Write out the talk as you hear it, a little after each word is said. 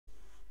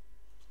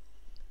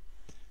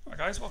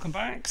Guys, welcome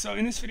back. So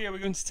in this video we're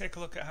going to take a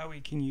look at how we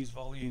can use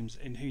volumes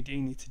in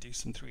Houdini to do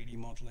some 3D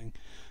modeling.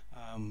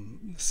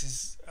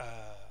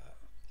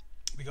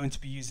 We're going to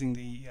be using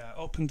the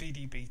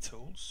Openvdb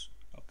Tools.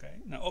 Okay.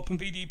 Now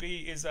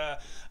Openvdb is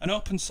an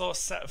open source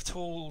set of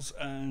tools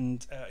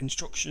and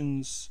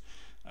instructions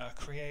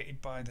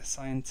created by the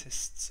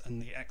scientists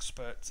and the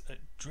experts at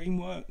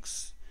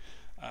DreamWorks,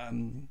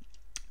 and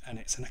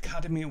it's an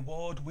Academy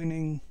Award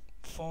winning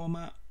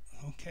format.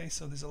 Okay,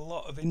 so there's a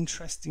lot of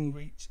interesting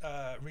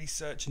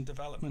research and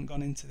development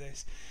gone into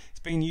this. It's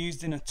been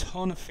used in a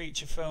ton of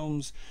feature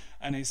films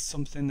and is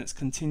something that's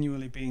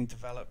continually being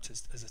developed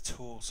as a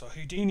tool. So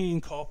Houdini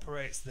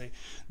incorporates the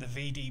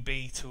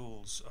Vdb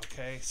tools.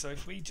 Okay, so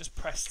if we just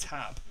press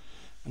tab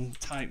and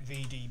type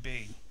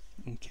Vdb,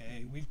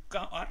 okay, we've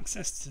got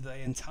access to the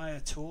entire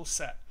tool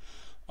set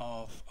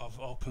of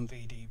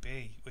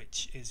Openvdb,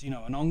 which is,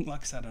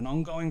 like I said, an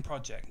ongoing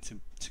project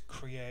to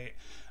create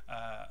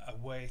a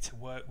way to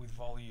work with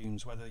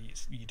volumes, whether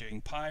you're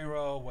doing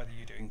pyro, whether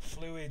you're doing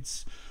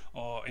fluids,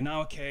 or in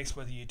our case,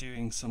 whether you're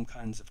doing some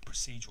kinds of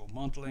procedural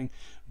modeling.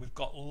 We've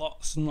got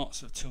lots and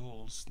lots of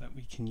tools that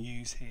we can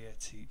use here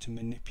to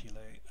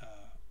manipulate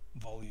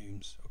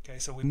volumes. Okay,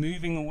 so we're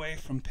moving away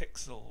from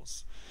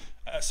pixels.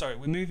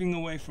 We're moving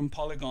away from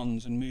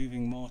polygons and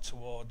moving more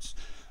towards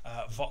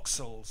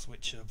voxels,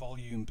 which are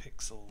volume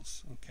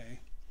pixels.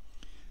 Okay,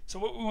 so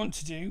what we want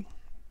to do,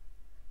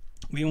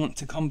 we want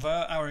to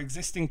convert our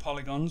existing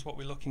polygons, what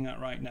we're looking at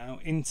right now,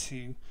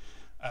 into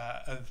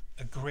a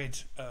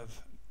grid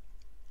of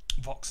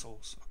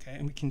voxels. Okay,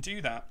 and we can do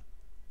that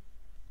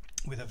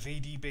with a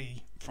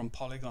Vdb from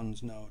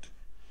Polygons node.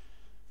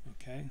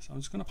 Okay, so I'm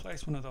just going to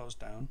place one of those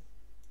down,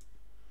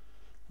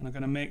 and I'm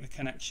going to make the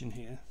connection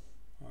here.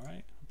 All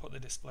right, put the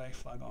display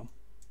flag on.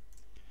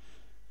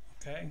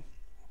 Okay.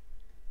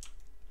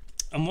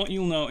 And what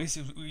you'll notice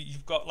is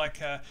you've got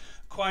like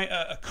quite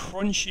a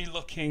crunchy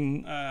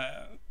looking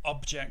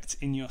object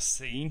in your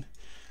scene.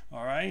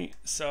 All right,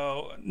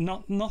 so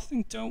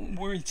nothing. Don't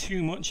worry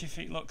too much if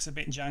it looks a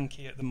bit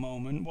janky at the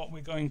moment. What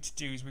we're going to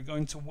do is we're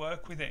going to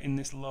work with it in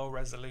this low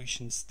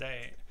resolution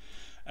state,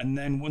 and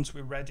then once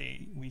we're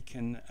ready, we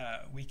can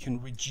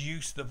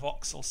reduce the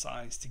voxel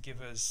size to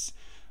give us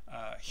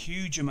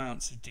huge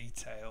amounts of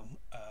detail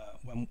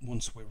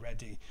once we're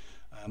ready.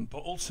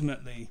 But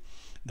ultimately,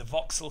 the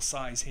voxel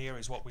size here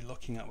is what we're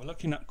looking at. We're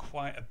looking at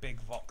quite a big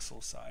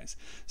voxel size.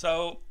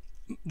 So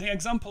the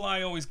example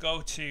I always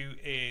go to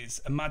is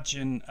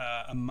imagine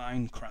a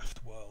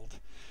Minecraft world,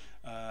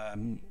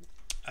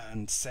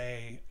 and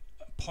say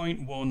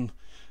 0.1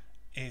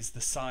 is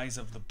the size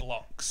of the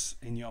blocks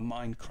in your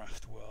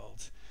Minecraft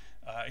world.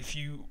 If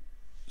you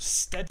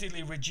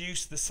steadily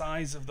reduce the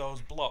size of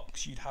those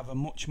blocks, you'd have a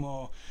much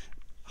more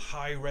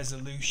high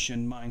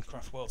resolution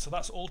Minecraft world. So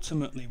that's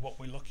ultimately what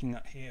we're looking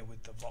at here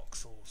with the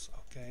voxels.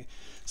 Okay,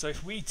 so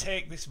if we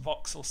take this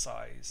voxel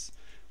size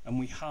and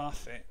we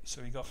half it,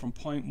 so we go from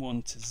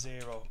 0.1 to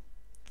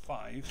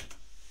 0.5,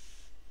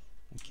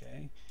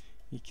 okay,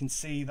 you can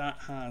see that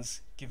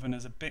has given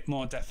us a bit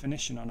more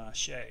definition on our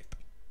shape.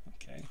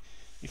 Okay,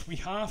 if we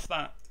half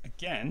that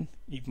again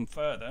even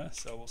further,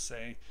 so we'll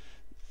say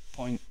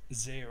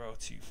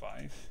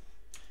 0.025,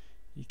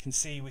 you can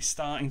see we're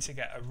starting to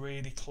get a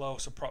really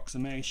close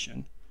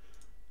approximation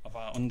of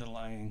our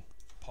underlying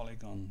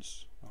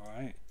polygons. All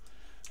right,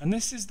 and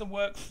this is the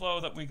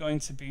workflow that we're going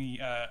to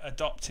be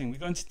adopting. We're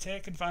going to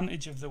take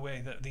advantage of the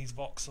way that these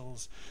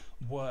voxels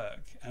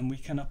work, and we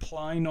can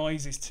apply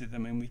noises to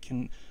them, and we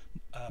can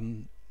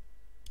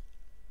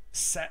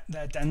set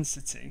their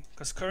density,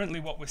 because currently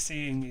what we're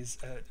seeing is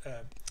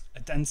a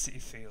density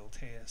field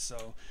here.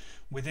 So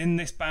within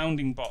this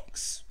bounding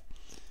box,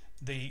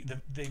 the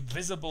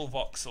visible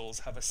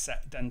voxels have a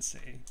set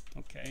density,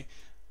 okay,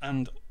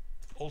 and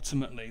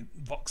ultimately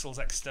voxels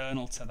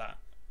external to that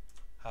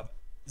have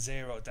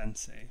 0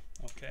 density.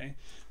 Okay,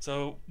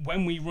 so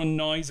when we run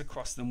noise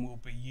across them, we'll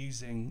be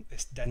using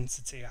this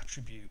density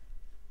attribute,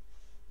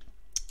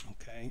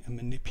 okay, and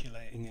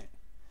manipulating it.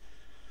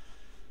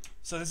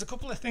 So there's a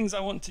couple of things I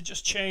want to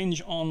just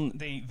change on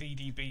the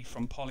Vdb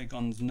from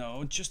Polygons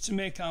node, just to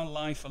make our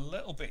life a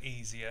little bit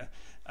easier.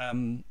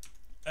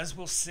 As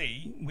we'll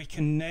see, we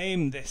can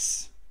name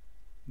this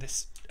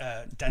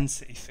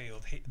density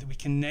field. We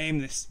can name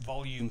this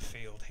volume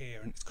field here,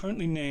 and it's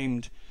currently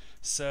named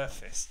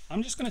surface.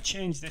 I'm just going to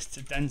change this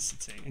to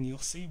density, and you'll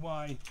see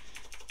why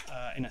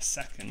in a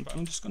second, but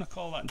I'm just going to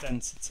call that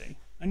density,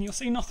 and you'll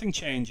see nothing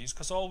changes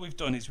because all we've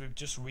done is we've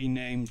just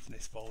renamed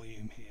this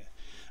volume here.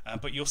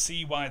 But you'll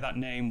see why that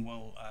name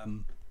will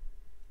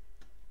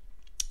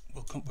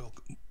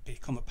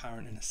become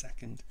apparent in a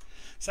second.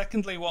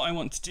 Secondly, what I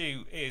want to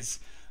do is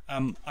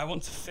I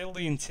want to fill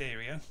the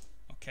interior.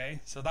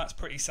 Okay, so that's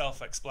pretty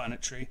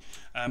self-explanatory.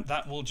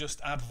 That will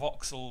just add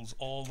voxels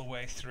all the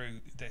way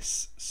through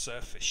this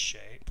surface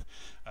shape.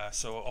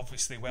 So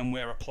obviously when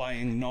we're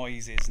applying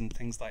noises and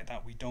things like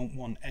that, we don't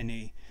want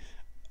any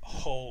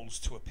holes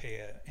to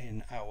appear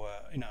in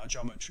our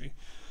geometry,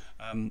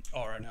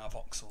 or in our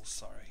voxels,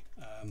 sorry.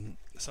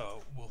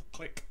 So we'll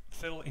click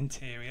fill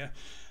interior,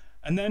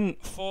 And then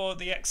for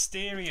the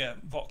exterior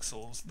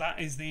voxels, that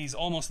is these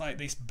almost like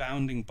this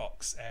bounding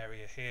box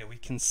area here. We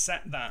can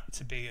set that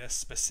to be a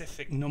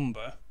specific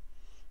number,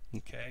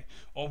 okay,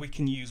 or we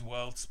can use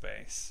world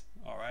space.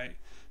 All right,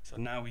 so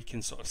now we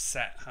can sort of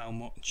set how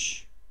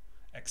much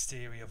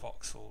exterior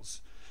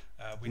voxels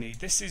we need.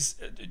 This is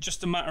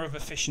just a matter of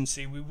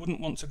efficiency. We wouldn't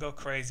want to go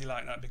crazy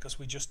like that because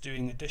we're just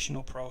doing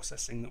additional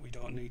processing that we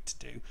don't need to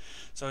do.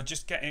 So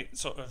just get it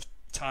sort of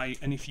tight,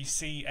 and if you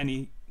see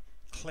any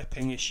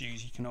clipping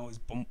issues, you can always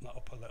bump that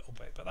up a little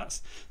bit, but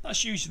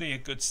that's usually a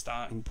good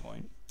starting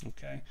point.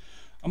 Okay,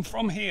 and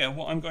from here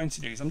what I'm going to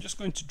do is I'm just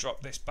going to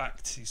drop this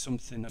back to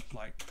something at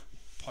like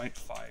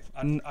 0.5,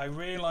 and I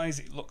realize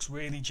it looks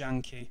really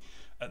janky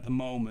at the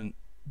moment,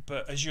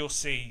 but as you'll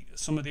see,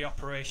 some of the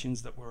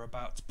operations that we're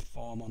about to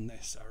perform on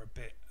this are a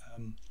bit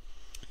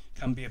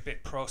can be a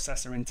bit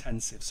processor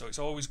intensive, so it's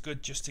always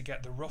good just to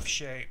get the rough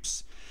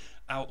shapes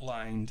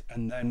outlined,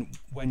 and then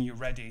when you're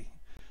ready,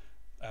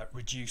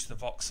 reduce the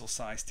voxel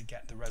size to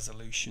get the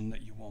resolution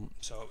that you want.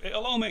 So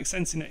it'll all make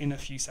sense in a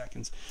few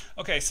seconds.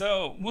 Okay,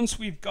 so once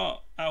we've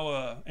got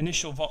our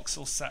initial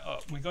voxel set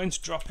up, we're going to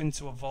drop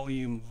into a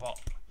volume VOP.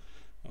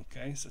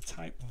 Okay, so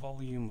type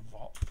volume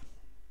VOP.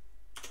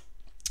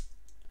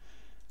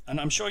 And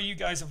I'm sure you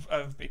guys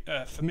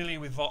are familiar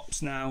with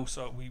VOPs now,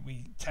 so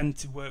we tend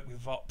to work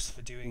with VOPs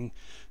for doing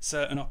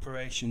certain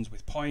operations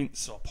with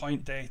points or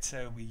point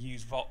data. We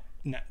use VOP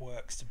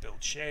networks to build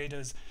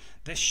shaders.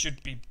 This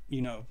should be,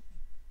 you know,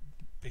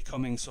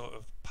 becoming sort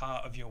of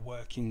part of your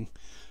working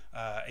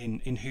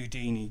in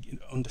Houdini,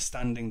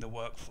 understanding the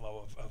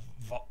workflow of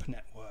VOP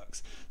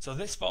networks. So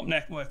this VOP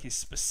network is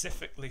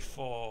specifically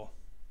for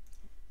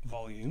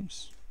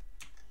volumes.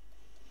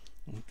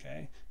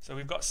 Okay, so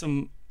we've got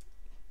some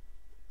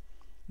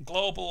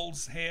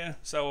globals here,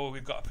 so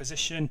we've got a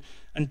position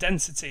and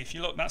density. If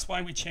you look, that's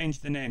why we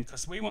changed the name,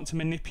 because we want to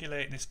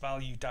manipulate this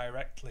value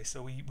directly,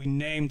 so we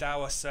named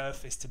our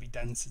surface to be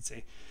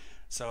density.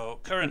 So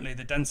currently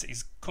the density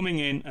is coming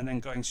in and then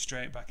going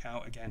straight back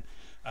out again.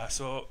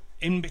 So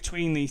in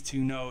between these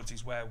two nodes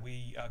is where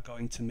we are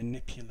going to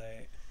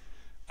manipulate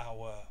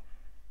our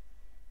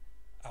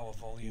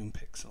volume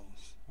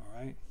pixels. All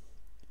right,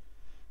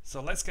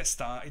 so let's get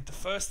started. The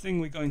first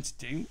thing we're going to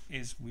do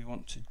is we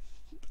want to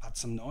add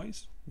some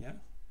noise. Yeah,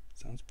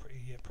 sounds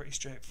pretty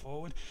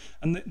straightforward.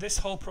 And this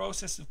whole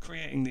process of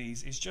creating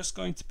these is just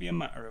going to be a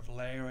matter of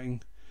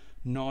layering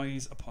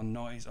noise upon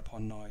noise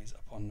upon noise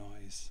upon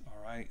noise.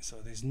 All right, so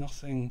there's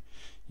nothing,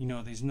 you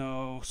know, there's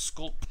no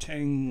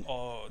sculpting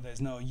or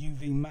there's no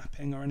UV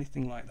mapping or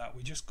anything like that.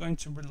 We're just going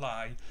to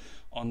rely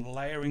on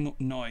layering up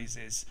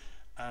noises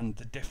and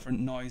the different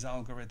noise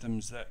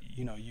algorithms that,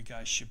 you know, you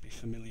guys should be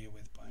familiar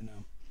with by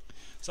now.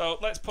 So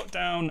let's put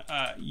down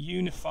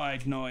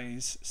unified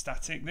noise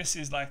static. This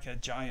is like a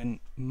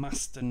giant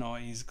master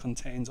noise,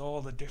 contains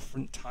all the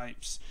different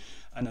types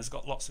and has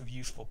got lots of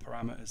useful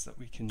parameters that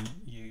we can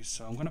use.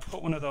 So I'm going to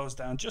put one of those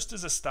down just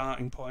as a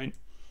starting point.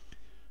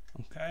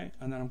 Okay,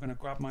 and then I'm going to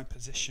grab my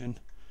position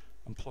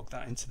and plug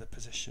that into the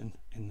position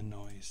in the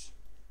noise.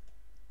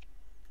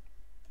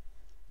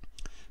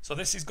 So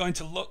this is going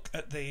to look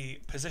at the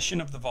position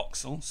of the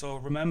voxel. So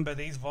remember,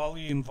 these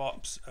volume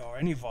VOPs, or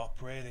any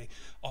VOP really,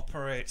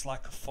 operates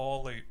like a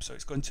for loop. So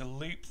it's going to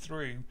loop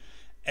through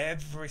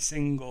every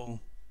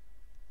single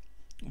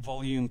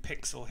volume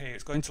pixel here.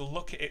 It's going to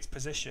look at its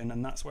position,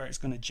 and that's where it's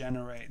going to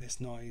generate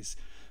this noise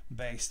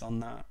based on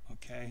that.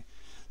 Okay,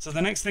 so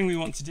the next thing we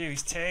want to do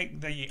is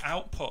take the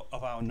output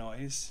of our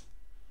noise,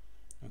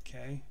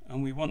 okay,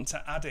 and we want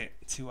to add it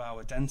to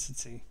our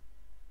density.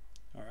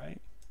 All right,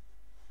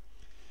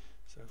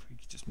 so if we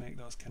could just make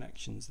those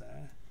connections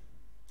there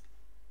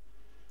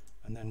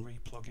and then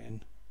re-plug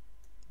in.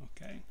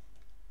 Okay,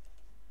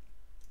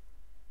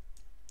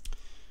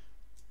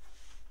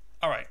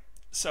 all right,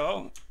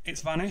 so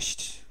it's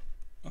vanished.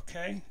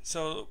 Okay,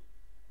 so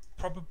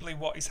probably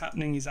what is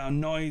happening is our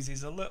noise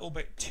is a little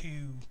bit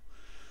too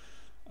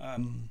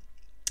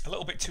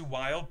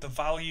wild. The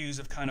values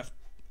have kind of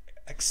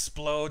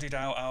exploded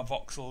out our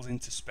voxels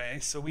into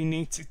space, so we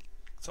need to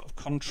sort of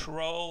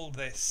control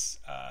this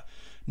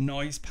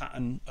noise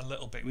pattern a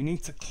little bit. We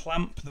need to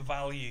clamp the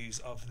values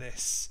of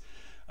this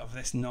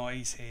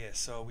noise here,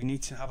 so we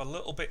need to have a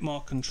little bit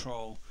more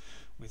control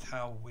with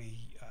how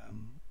we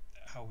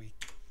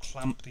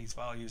clamp these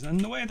values. And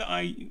the way that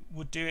I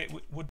would do it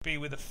would be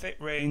with a fit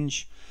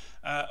range.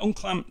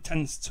 Unclamp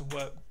tends to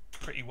work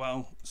pretty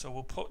well, so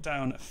we'll put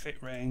down a fit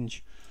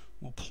range,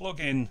 we'll plug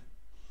in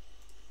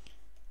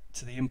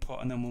to the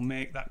input, and then we'll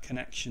make that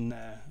connection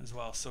there as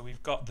well. So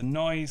we've got the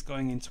noise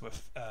going into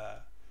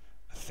a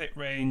fit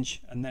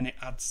range, and then it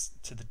adds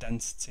to the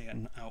density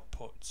and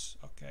outputs.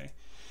 Okay,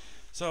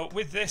 so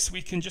with this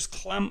we can just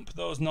clamp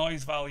those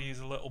noise values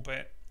a little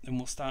bit, and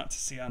we'll start to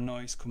see our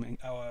noise coming,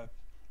 our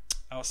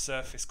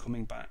surface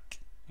coming back.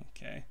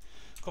 Okay,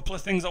 a couple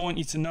of things I want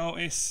you to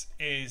notice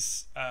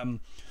is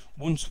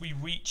once we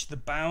reach the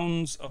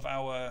bounds of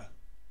our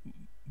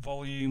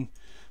volume,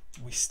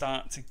 we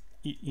start to,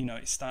 you know,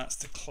 it starts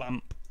to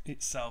clamp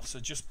itself, so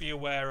just be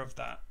aware of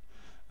that.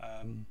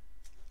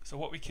 So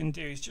what we can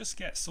do is just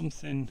get some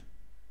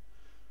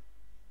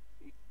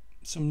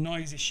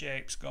noisy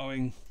shapes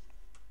going,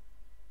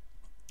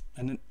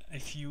 and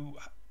if you're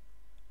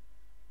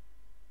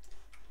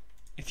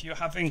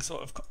having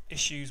sort of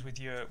issues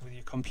with your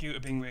computer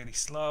being really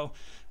slow,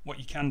 what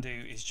you can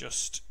do is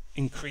just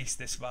increase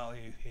this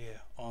value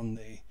here on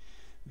the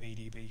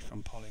VDB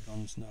from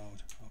Polygons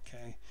node.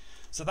 Okay,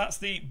 so that's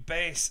the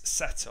base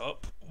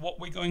setup.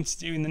 What we're going to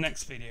do in the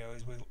next video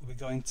is we're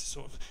going to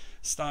sort of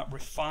start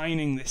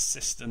refining this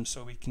system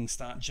so we can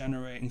start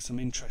generating some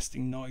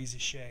interesting noisy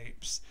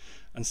shapes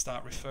and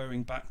start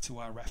referring back to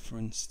our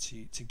reference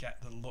to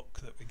get the look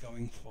that we're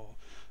going for.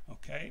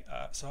 Okay,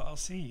 so I'll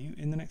see you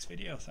in the next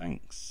video.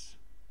 Thanks.